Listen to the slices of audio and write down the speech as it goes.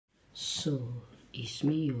So, it's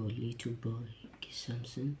me, your little boy,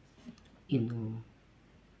 Samson.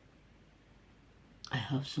 I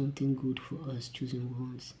have something good for us choosing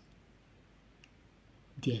ones.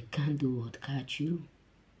 They can't do what catch you,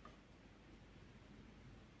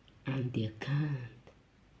 and they can't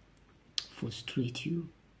frustrate you.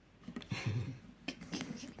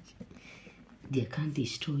 They can't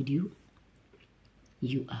destroy you.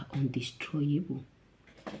 You are undestroyable,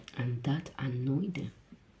 and that annoys them.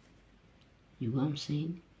 You know what I'm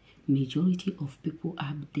saying? Majority of people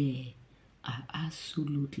up there are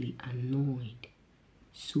absolutely annoyed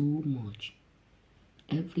so much.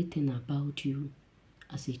 Everything about you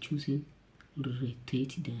as a choosing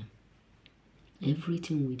irritate them.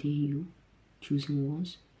 Everything within you, choosing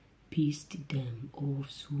ones, pissed them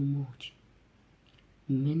off so much.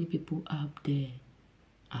 Many people up there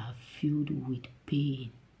are filled with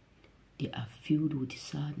pain. They are filled with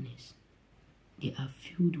sadness. They are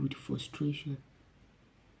filled with frustration.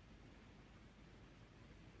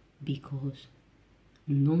 Because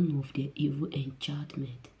none of their evil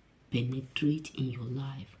enchantment penetrate in your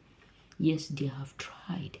life. Yes, they have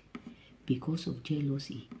tried because of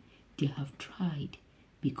jealousy. They have tried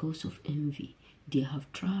because of envy. They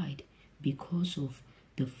have tried because of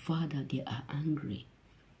the fact that they are angry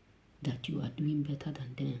that you are doing better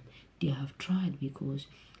than them. They have tried because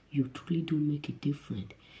you truly do make a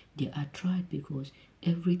difference. They are tried because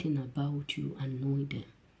everything about you annoys them.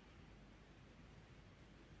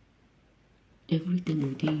 Everything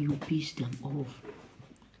within you pisses them off.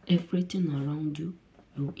 Everything around you,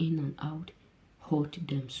 you in and out, hurt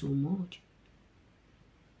them so much.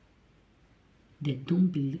 They don't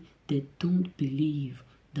believe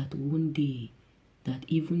that one day, that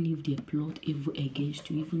even if they plot evil against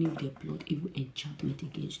you, even if they plot evil enchantment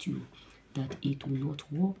against you, that it will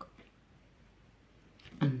not work.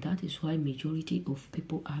 And that is why majority of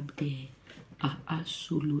people up there are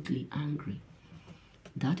absolutely angry.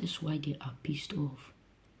 That is why they are pissed off.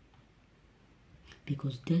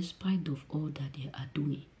 Because despite of all that they are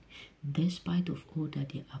doing, despite of all that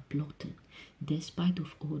they are plotting, despite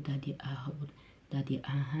of all that they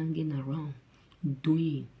are hanging around,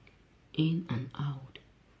 doing in and out,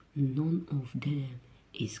 none of them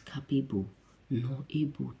is capable nor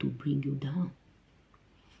able to bring you down.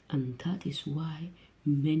 And that is why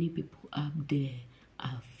many people up there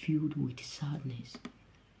are filled with sadness.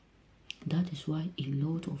 That is why a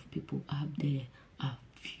lot of people up there are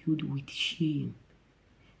filled with shame,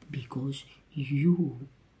 because you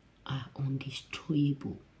are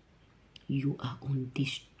undestroyable. You are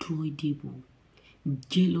undestroyable.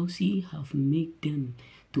 Jealousy have made them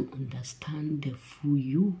to understand the full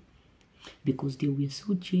you, because they were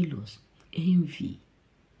so jealous, envy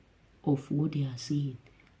of what they are seeing,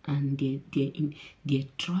 and they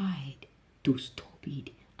tried to stop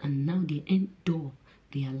it, and now they end up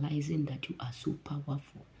realizing that you are so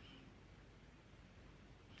powerful.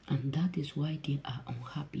 And that is why they are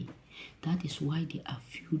unhappy. That is why they are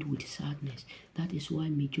filled with sadness. That is why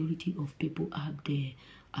majority of people out there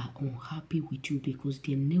are unhappy with you, because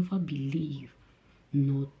they never believe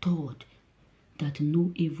nor thought that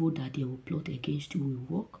no evil that they will plot against you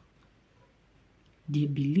will work. They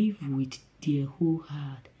believe with their whole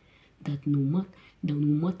heart that no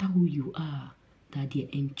matter who you are, that their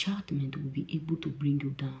enchantment will be able to bring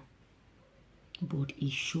you down. But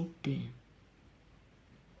it shocked them,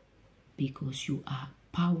 because you are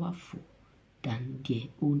powerful than their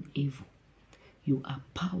own evil. You are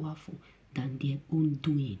powerful than their own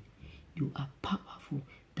doing. You are powerful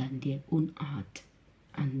than their own art.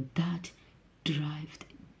 And that drives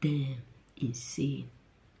them insane.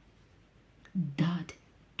 That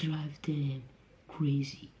drives them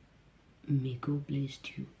crazy. May God bless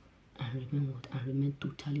you. And remember what? And remain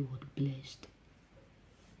totally blessed.